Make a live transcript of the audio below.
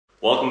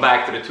Welcome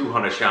back to the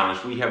 200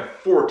 challenge. We have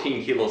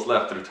 14 kilos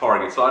left to the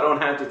target, so I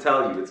don't have to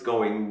tell you, it's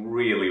going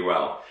really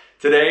well.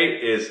 Today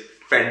is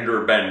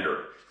fender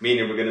bender,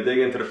 meaning we're going to dig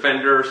into the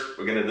fenders,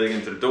 we're going to dig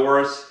into the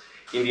doors.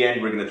 In the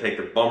end, we're going to take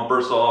the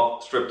bumpers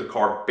off, strip the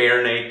car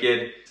bare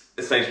naked.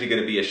 Essentially going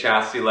to be a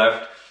chassis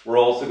left. We're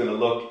also going to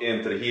look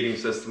into the heating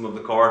system of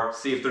the car,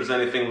 see if there's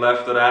anything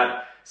left of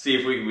that, see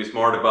if we can be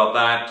smart about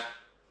that.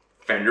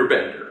 Fender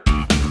bender.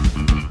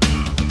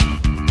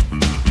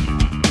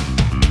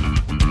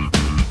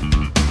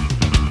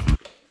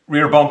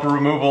 Rear bumper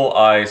removal,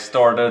 I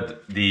started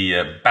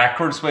the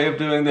backwards way of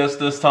doing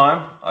this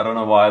time. I don't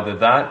know why I did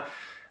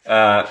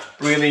that.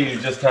 Really, you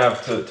just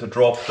have to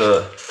drop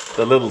the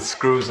little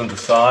screws on the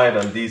side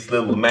and these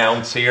little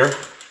mounts here.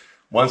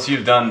 Once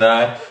you've done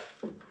that,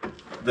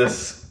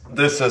 this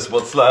is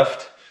what's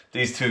left.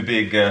 These two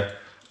big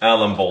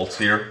Allen bolts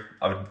here.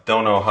 I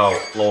don't know how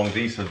long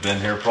these have been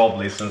here,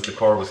 probably since the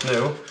car was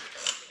new.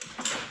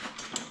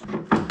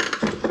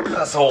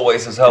 As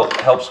always, this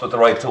helps with the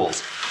right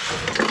tools.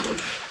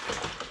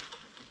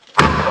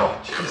 Oh,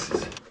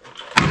 Jesus.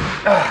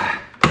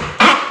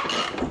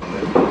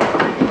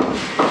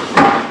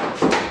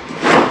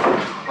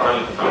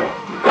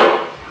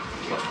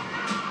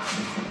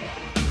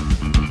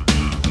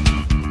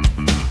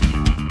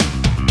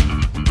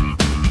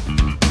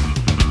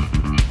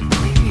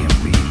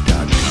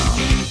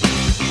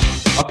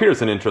 Up here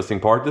is an interesting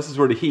part. This is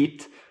where the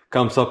heat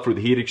comes up through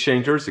the heat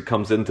exchangers. It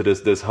comes into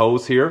this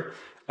hose here.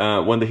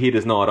 When the heat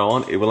is not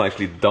on, it will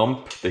actually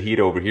dump the heat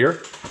over here.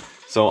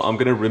 So I'm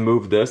going to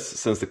remove this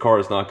since the car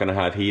is not going to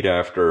have heat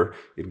after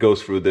it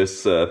goes through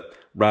this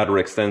rather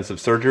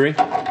extensive surgery.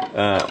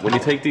 When you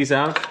take these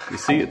out, you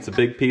see it's a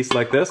big piece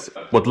like this.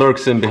 What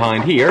lurks in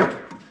behind here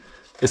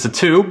is a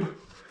tube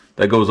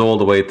that goes all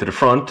the way to the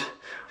front.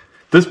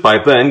 This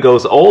pipe then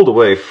goes all the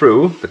way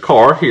through the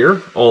car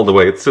here, all the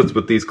way. It sits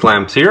with these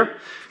clamps here,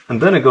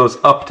 and then it goes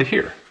up to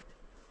here.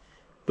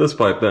 This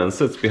pipe then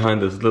sits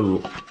behind this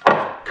little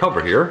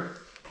cover here.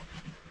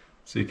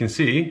 So you can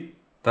see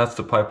that's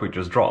the pipe we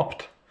just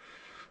dropped.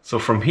 So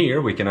from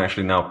here we can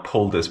actually now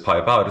pull this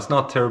pipe out. It's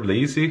not terribly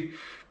easy,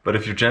 but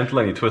if you're gentle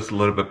and you twist a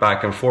little bit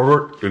back and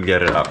forward, you'll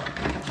get it out.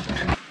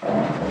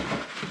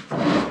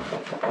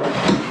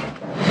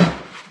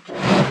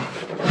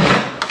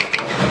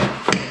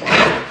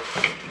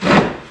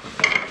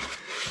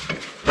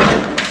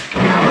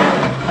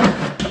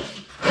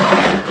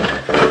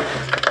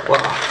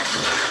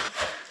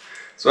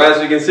 So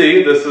as you can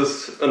see, this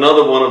is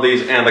another one of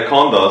these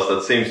anacondas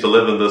that seems to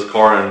live in this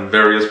car in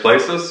various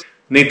places.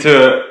 Need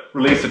to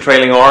release the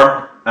trailing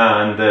arm,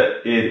 and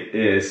it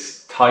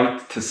is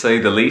tight to say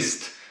the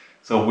least.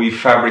 So we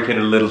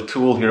fabricated a little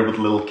tool here with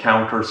a little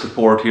counter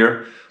support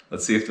here.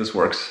 Let's see if this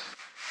works.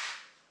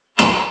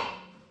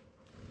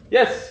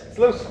 Yes, it's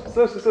loose, it's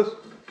loose, it's loose.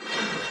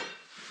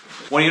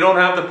 When you don't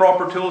have the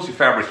proper tools, you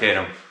fabricate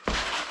them.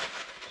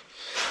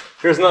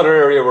 Here's another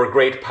area where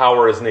great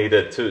power is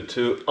needed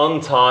to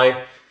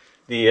untie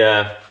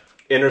the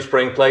inner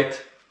spring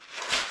plate.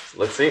 So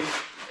let's see.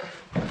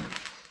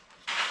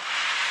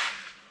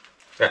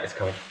 Yeah, it's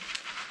coming.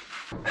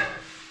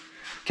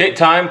 Okay,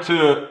 time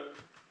to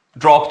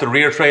drop the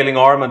rear trailing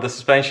arm and the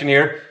suspension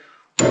here.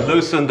 We've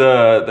loosened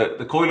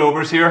the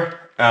coilovers here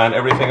and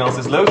everything else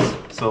is loose.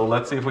 So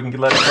let's see if we can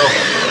let it go.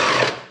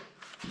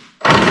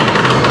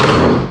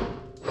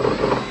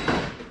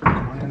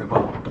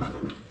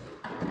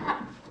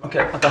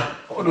 Okay,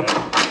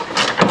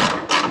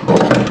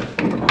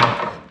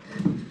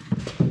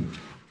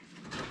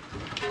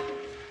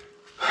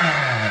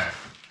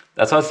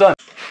 that's how it's done.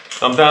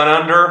 I'm down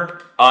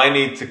under. I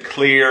need to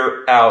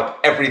clear out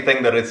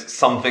everything that is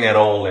something at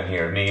all in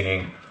here,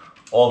 meaning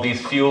all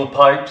these fuel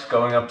pipes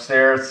going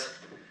upstairs,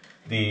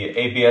 the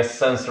ABS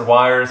sensor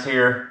wires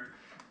here.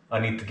 I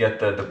need to get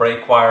the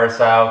brake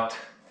wires out,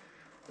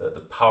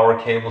 the power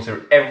cables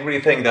here,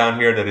 everything down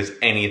here that is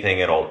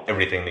anything at all.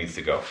 Everything needs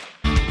to go.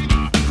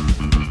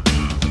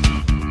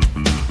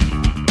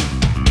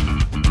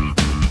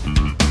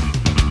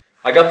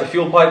 I got the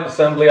fuel pipe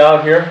assembly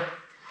out here.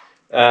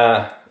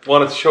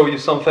 Wanted to show you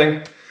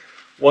something.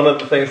 One of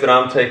the things that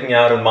I'm taking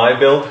out in my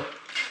build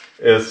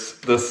is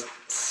this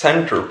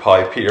center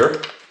pipe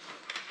here.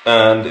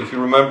 And if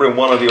you remember in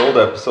one of the old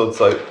episodes,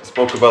 I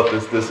spoke about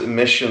this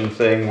emission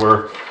thing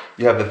where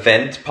you have a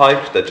vent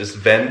pipe that just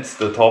vents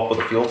the top of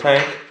the fuel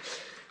tank.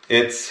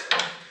 It's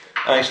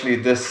actually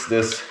this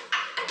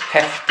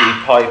hefty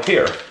pipe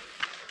here.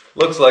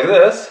 Looks like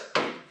this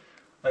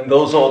and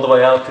goes all the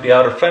way out to the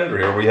outer fender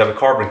here where you have a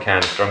carbon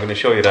canister. I'm going to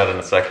show you that in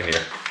a second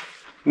here.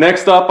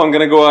 Next up, I'm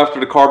going to go after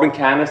the carbon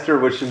canister,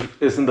 which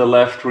is in the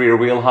left rear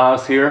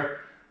wheelhouse here.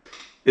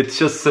 It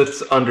just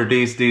sits under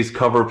these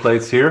cover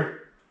plates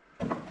here.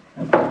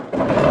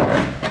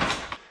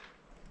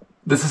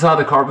 This is how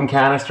the carbon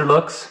canister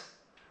looks.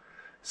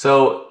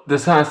 So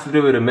this has to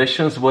do with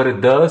emissions. What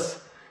it does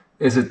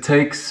is it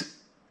takes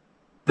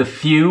the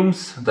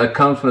fumes that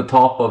come from the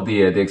top of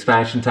the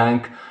expansion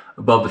tank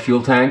above the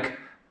fuel tank,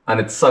 and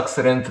it sucks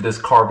it into this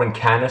carbon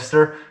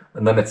canister,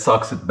 and then it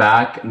sucks it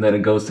back, and then it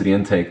goes to the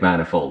intake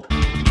manifold.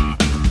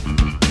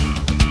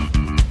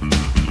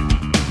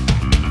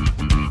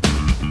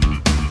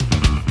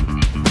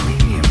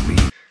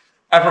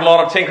 After a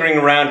lot of tinkering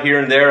around here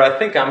and there, I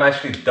think I'm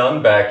actually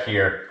done back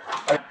here.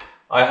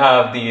 I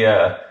have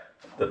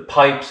the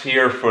pipes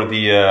here for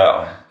the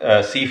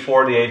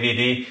C4, the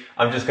AVD.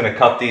 I'm just going to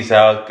cut these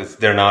out because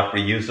they're not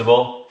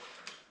reusable.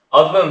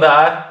 Other than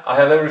that, I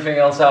have everything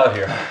else out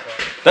here.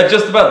 That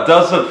just about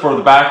does it for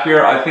the back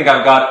here. I think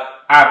I've got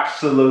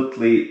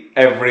absolutely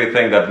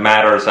everything that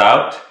matters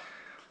out.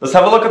 Let's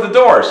have a look at the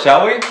doors,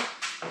 shall we?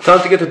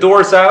 Time to get the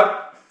doors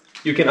out.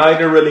 You can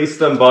either release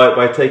them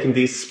by taking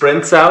these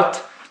sprints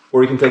out,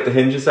 or you can take the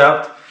hinges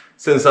out.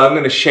 Since I'm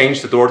going to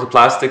change the door to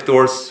plastic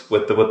doors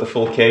with the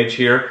full cage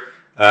here,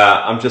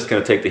 I'm just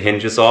going to take the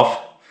hinges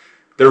off.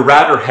 They're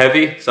rather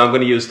heavy, so I'm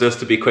going to use this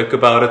to be quick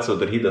about it so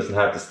that he doesn't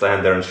have to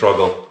stand there and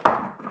struggle.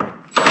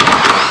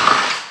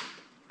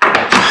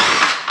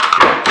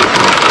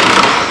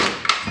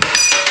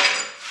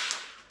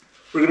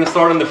 We're going to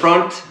start in the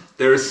front.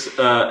 There's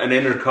an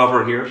inner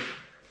cover here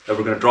that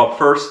we're going to drop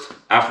first.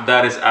 After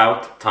that is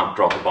out, time to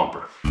drop the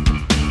bumper.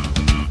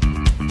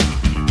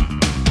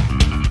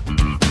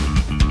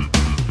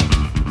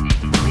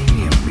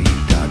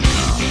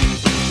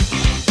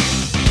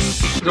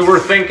 So we're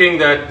thinking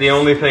that the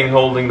only thing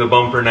holding the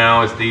bumper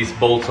now is these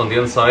bolts on the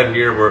inside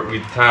here, where we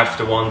detach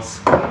the ones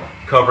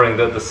covering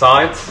the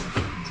sides.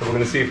 So we're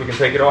going to see if we can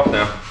take it off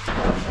now.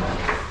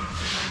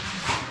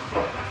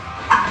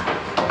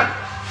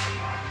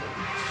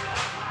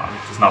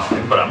 There's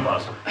nothing but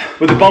embers.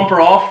 With the bumper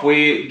off,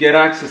 we get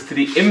access to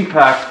the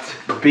impact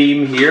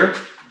beam here,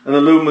 an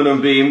aluminum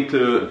beam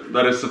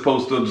that is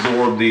supposed to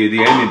absorb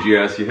the energy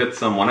as you hit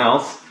someone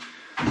else.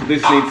 So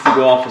this needs to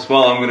go off as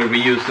well. I'm going to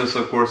reuse this,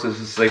 of course, as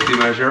a safety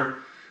measure.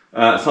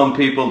 Some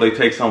people, they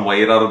take some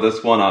weight out of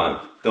this one.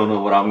 I don't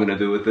know what I'm going to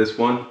do with this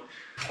one.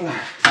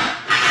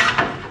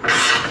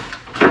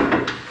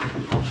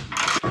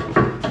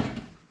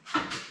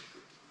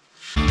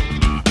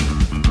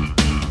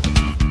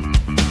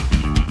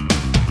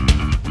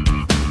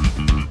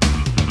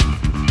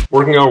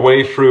 Working our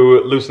way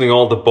through loosening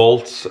all the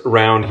bolts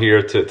around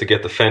here to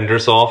get the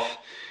fenders off.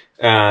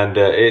 And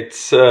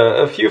it's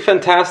a few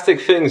fantastic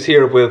things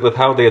here with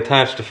how they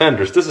attach the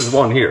fenders. This is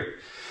one here.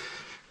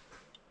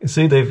 You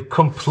see, they've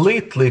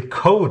completely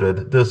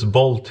coated this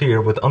bolt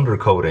here with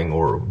undercoating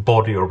or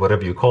body or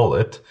whatever you call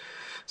it.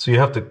 So you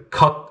have to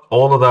cut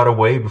all of that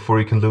away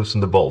before you can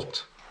loosen the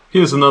bolt.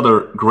 Here's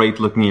another great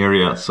looking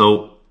area.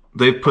 So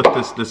they've put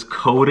this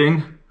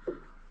coating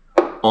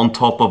on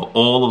top of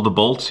all of the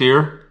bolts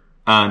here.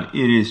 And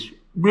it is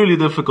really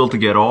difficult to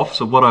get off.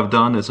 So what I've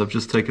done is I've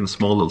just taken a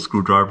small little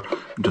screwdriver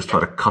and just try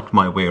to cut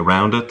my way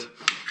around it.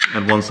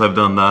 And once I've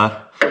done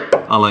that,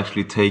 I'll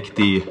actually take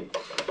the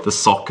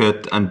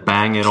socket and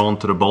bang it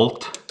onto the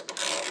bolt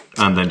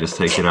and then just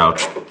take it out.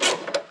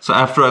 So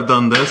after I've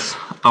done this,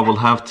 I will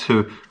have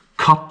to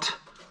cut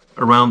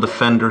around the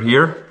fender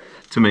here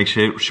to make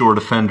sure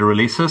the fender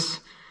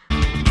releases.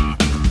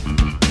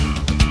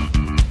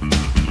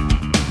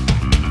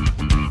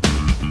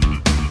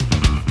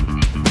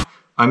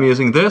 I'm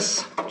using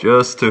this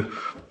just to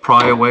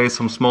pry away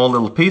some small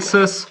little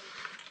pieces.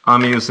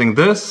 I'm using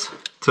this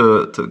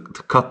to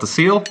cut the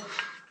seal,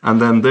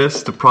 and then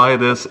this to pry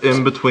this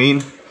in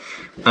between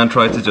and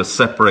try to just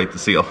separate the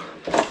seal.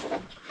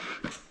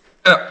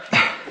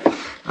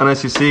 And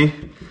as you see,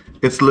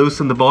 it's loose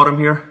in the bottom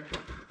here.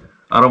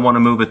 I don't want to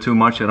move it too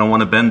much. I don't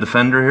want to bend the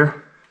fender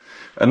here.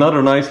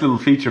 Another nice little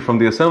feature from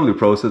the assembly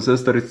process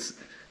is that it's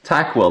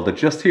tack welded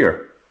just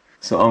here.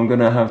 So I'm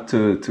gonna have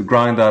to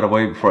grind that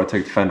away before I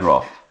take the fender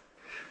off.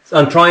 So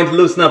I'm trying to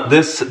loosen up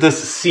this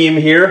seam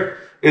here.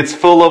 It's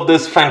full of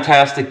this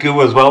fantastic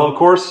goo as well, of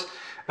course.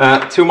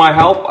 To my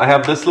help, I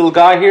have this little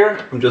guy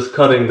here. I'm just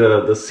cutting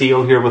the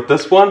seal here with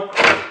this one.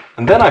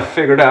 And then I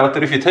figured out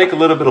that if you take a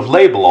little bit of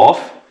label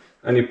off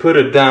and you put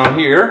it down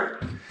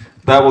here,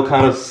 that will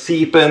kind of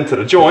seep into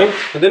the joint.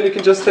 And then you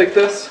can just take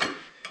this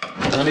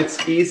and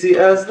it's easy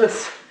as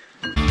this.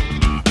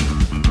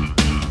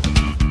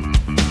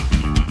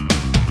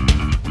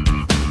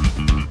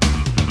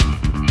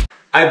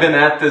 I've been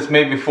at this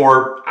maybe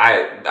for,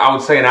 I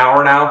would say an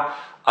hour now.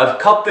 I've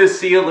cut this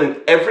seal in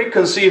every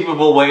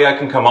conceivable way I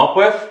can come up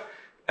with.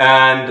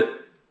 And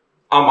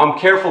I'm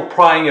careful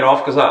prying it off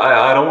because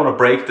I don't want to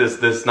break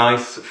this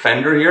nice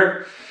fender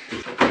here.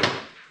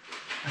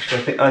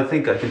 Actually, I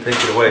think I can take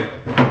it away.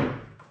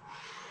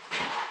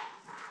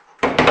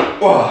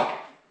 Whoa.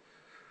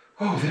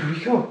 Oh, there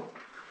we go.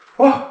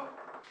 Whoa.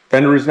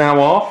 Fender is now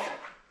off.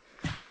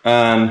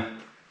 And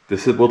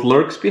this is what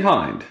lurks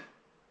behind.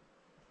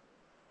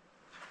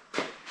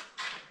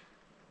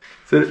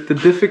 So the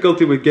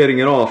difficulty with getting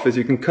it off is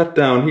you can cut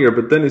down here,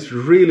 but then it's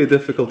really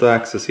difficult to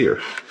access here.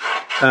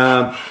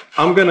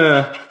 I'm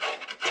gonna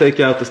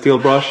take out the steel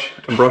brush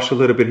and brush a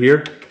little bit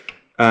here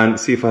and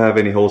see if I have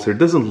any holes here. It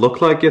doesn't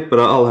look like it, but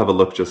I'll have a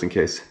look just in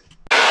case.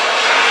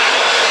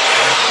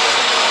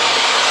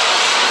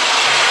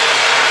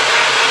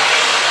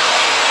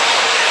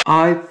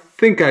 I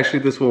think actually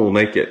this one will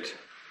make it.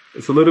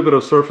 It's a little bit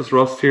of surface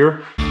rust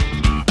here.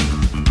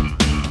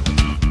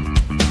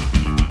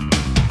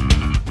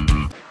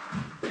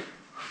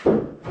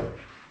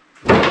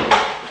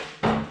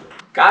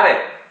 Got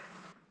it.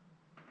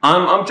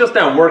 I'm just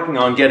now working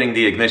on getting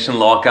the ignition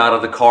lock out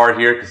of the car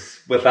here, because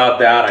without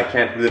that I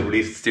can't really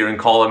release the steering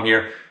column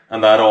here,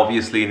 and that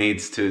obviously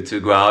needs to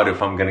go out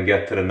if I'm going to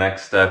get to the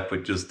next step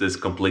with just this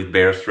complete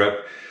bare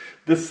strip.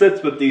 This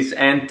sits with these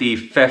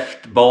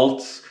anti-theft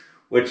bolts,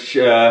 which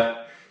you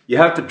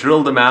have to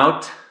drill them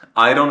out.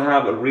 I don't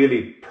have a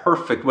really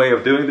perfect way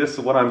of doing this,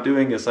 so what I'm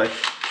doing is I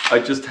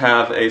just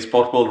have a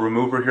spot weld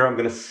remover here. I'm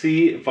going to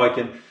see if I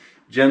can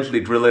gently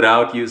drill it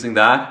out using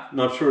that.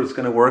 Not sure it's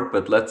going to work,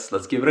 but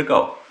let's give it a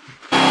go.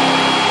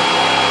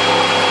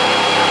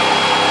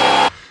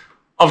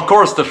 Of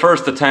course, the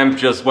first attempt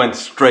just went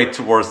straight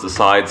towards the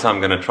side, so I'm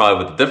going to try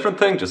with a different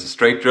thing, just a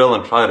straight drill,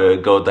 and try to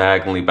go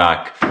diagonally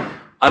back.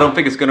 I don't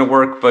think it's going to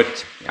work,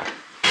 but yeah.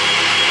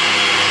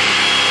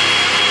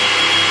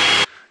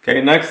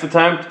 Okay, next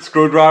attempt,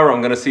 screwdriver.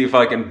 I'm going to see if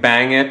I can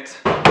bang it.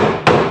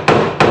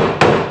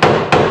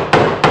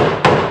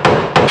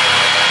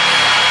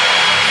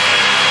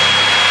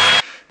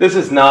 This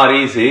is not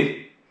easy.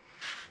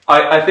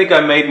 I think I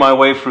made my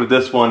way through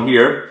this one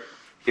here.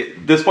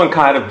 This one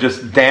kind of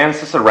just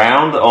dances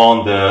around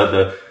on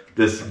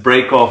this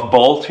break-off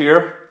bolt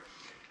here.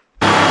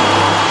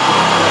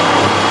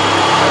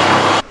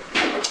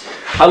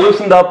 I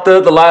loosened up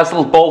the last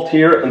little bolt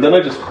here, and then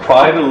I just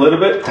pried it a little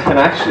bit, and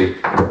actually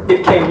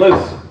it came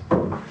loose.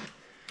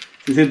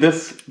 You see,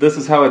 this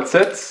is how it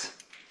sits.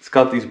 It's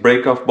got these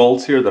break-off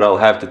bolts here that I'll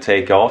have to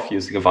take off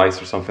using a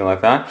vise or something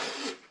like that,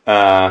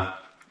 or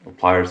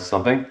pliers or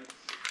something.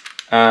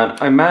 And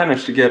I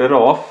managed to get it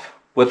off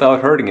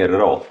without hurting it at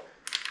all.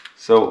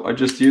 So I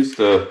just used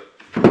the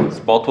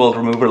spot weld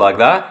remover like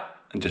that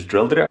and just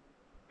drilled it out.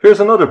 Here's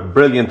another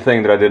brilliant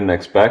thing that I didn't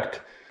expect.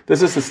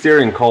 This is the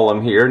steering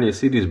column here, and you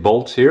see these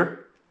bolts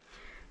here?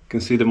 You can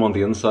see them on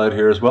the inside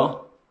here as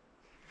well.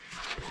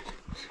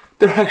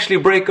 They're actually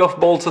break-off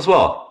bolts as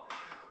well.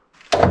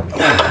 Here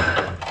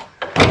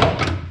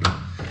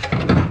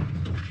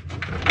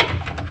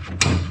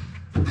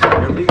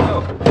we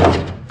go.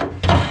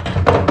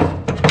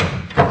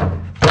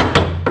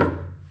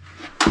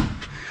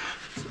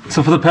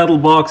 So for the pedal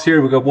box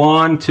here, we've got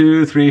 1,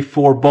 2, 3,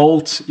 4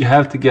 bolts. You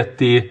have to get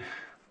the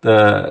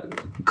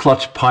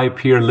clutch pipe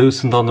here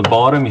loosened on the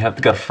bottom. You have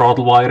to get a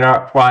throttle wire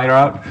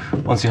out.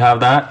 Once you have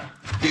that,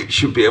 you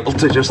should be able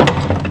to just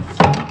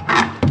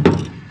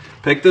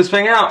pick this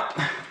thing out.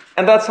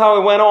 And that's how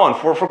it went on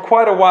for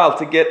quite a while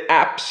to get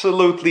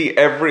absolutely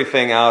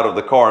everything out of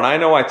the car. And I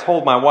know I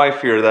told my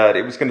wife here that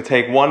it was going to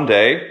take one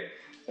day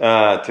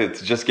to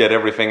just get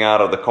everything out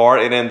of the car.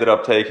 It ended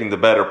up taking the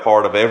better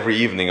part of every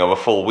evening of a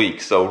full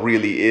week. So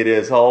really it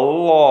is a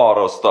lot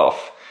of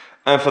stuff.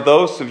 And for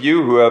those of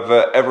you who have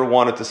ever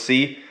wanted to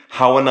see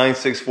how a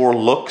 964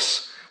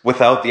 looks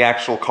without the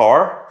actual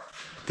car,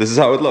 this is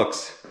how it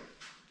looks.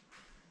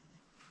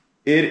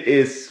 It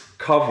is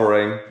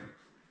covering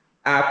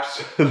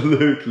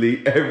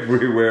absolutely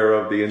everywhere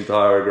of the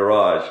entire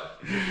garage.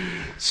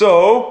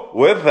 So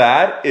with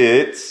that,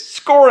 it's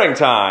scoring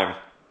time.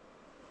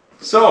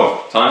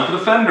 So, time for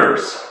the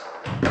fenders.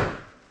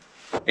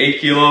 8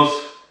 kilos.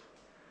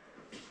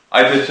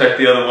 I did check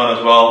the other one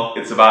as well.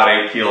 It's about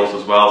 8 kilos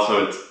as well,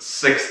 so it's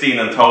 16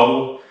 in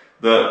total.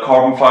 The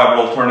carbon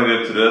fiber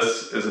alternative to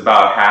this is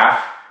about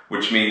half,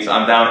 which means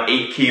I'm down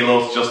 8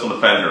 kilos just on the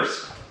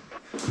fenders.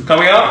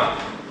 Coming up,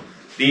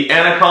 the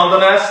Anaconda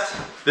nest,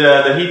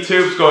 the heat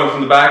tubes going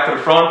from the back to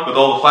the front with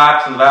all the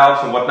flaps and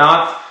valves and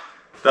whatnot.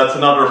 That's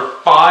another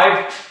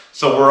 5,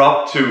 so we're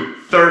up to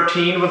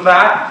 13 with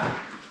that.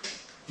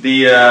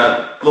 The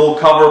little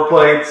cover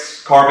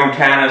plates, carbon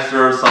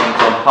canisters, some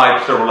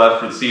pipes that were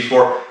left for the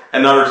C4,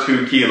 another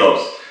 2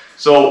 kilos.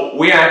 So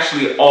we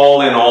actually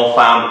all in all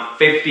found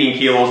 15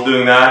 kilos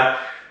doing that.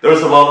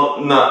 There's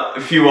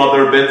a few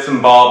other bits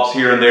and bobs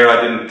here and there.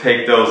 I didn't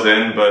take those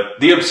in, but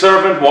the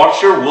observant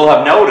watcher will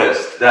have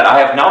noticed that I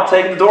have not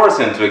taken the doors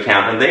into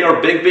account, and they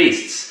are big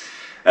beasts.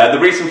 The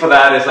reason for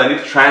that is I need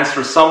to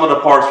transfer some of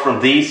the parts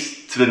from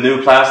these to the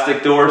new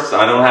plastic doors.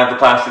 I don't have the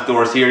plastic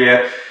doors here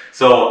yet.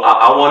 So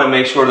I want to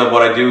make sure that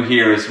what I do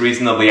here is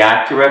reasonably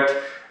accurate.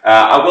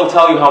 I will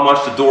tell you how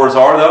much the doors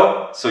are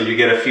though, so you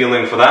get a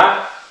feeling for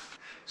that.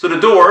 So the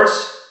doors,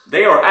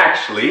 they are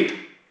actually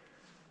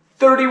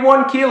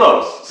 31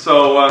 kilos.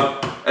 So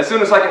as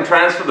soon as I can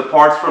transfer the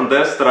parts from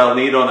this that I'll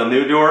need on the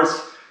new doors,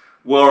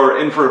 we're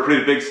in for a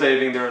pretty big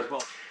saving there as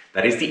well.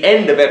 That is the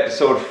end of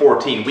episode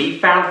 14. We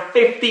found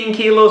 15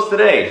 kilos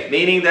today,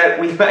 meaning that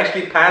we've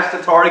actually passed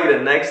the target,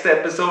 and next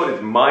episode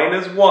is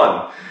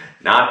 -1.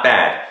 Not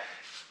bad.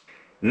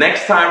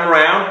 Next time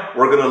around,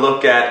 we're going to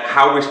look at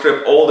how we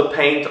strip all the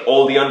paint,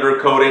 all the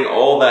undercoating,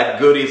 all that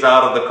goodies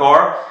out of the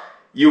car.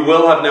 You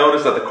will have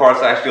noticed that the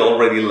car's actually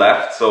already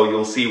left, so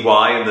you'll see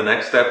why in the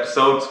next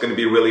episode. It's going to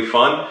be really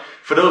fun.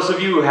 For those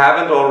of you who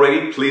haven't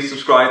already, please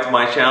subscribe to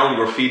my channel.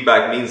 Your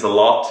feedback means a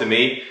lot to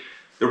me.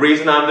 The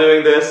reason I'm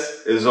doing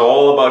this is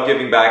all about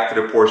giving back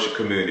to the Porsche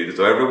community.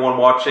 So everyone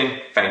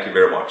watching, thank you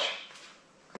very much.